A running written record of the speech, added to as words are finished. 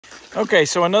Okay,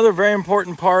 so another very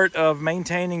important part of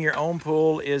maintaining your own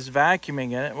pool is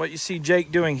vacuuming it. What you see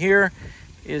Jake doing here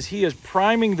is he is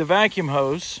priming the vacuum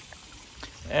hose,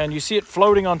 and you see it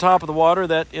floating on top of the water.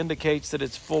 That indicates that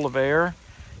it's full of air.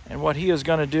 And what he is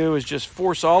going to do is just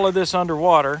force all of this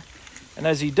underwater, and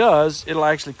as he does, it'll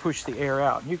actually push the air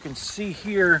out. You can see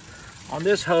here on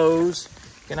this hose,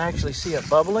 you can actually see it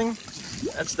bubbling.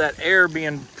 That's that air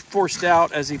being forced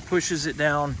out as he pushes it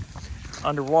down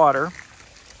underwater.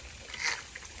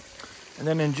 And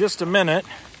then in just a minute,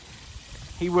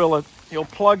 he'll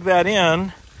plug that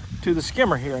in to the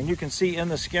skimmer here. And you can see in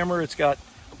the skimmer, it's got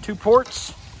 2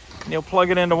 ports. And he'll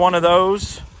plug it into one of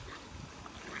those.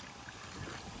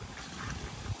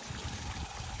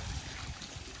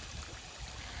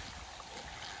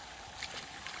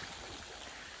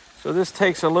 So this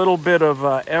takes a little bit of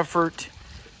effort.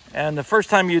 And the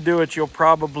first time you do it, you'll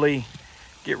probably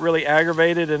get really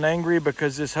aggravated and angry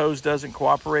because this hose doesn't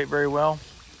cooperate very well.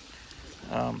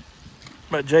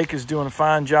 But Jake is doing a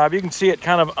fine job. You can see it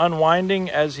kind of unwinding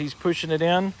as he's pushing it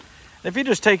in. If you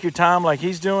just take your time like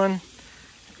he's doing,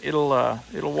 it'll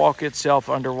walk itself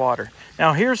underwater.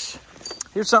 Now here's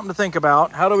something to think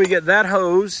about. How do we get that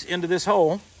hose into this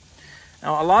hole?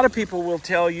 Now a lot of people will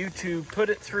tell you to put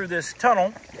it through this tunnel,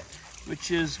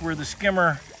 which is where the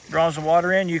skimmer draws the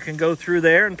water in. You can go through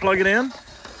there and plug it in,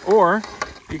 or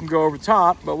you can go over the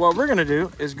top. But what we're gonna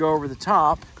do is go over the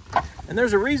top, and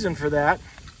there's a reason for that.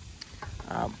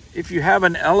 If you have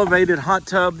an elevated hot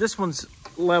tub, this one's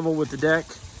level with the deck,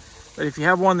 but if you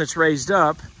have one that's raised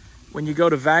up, when you go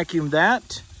to vacuum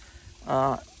that,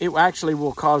 it actually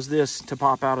will cause this to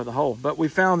pop out of the hole. But we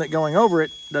found that going over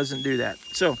it doesn't do that.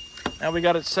 So now we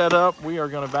got it set up, we are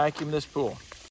gonna vacuum this pool.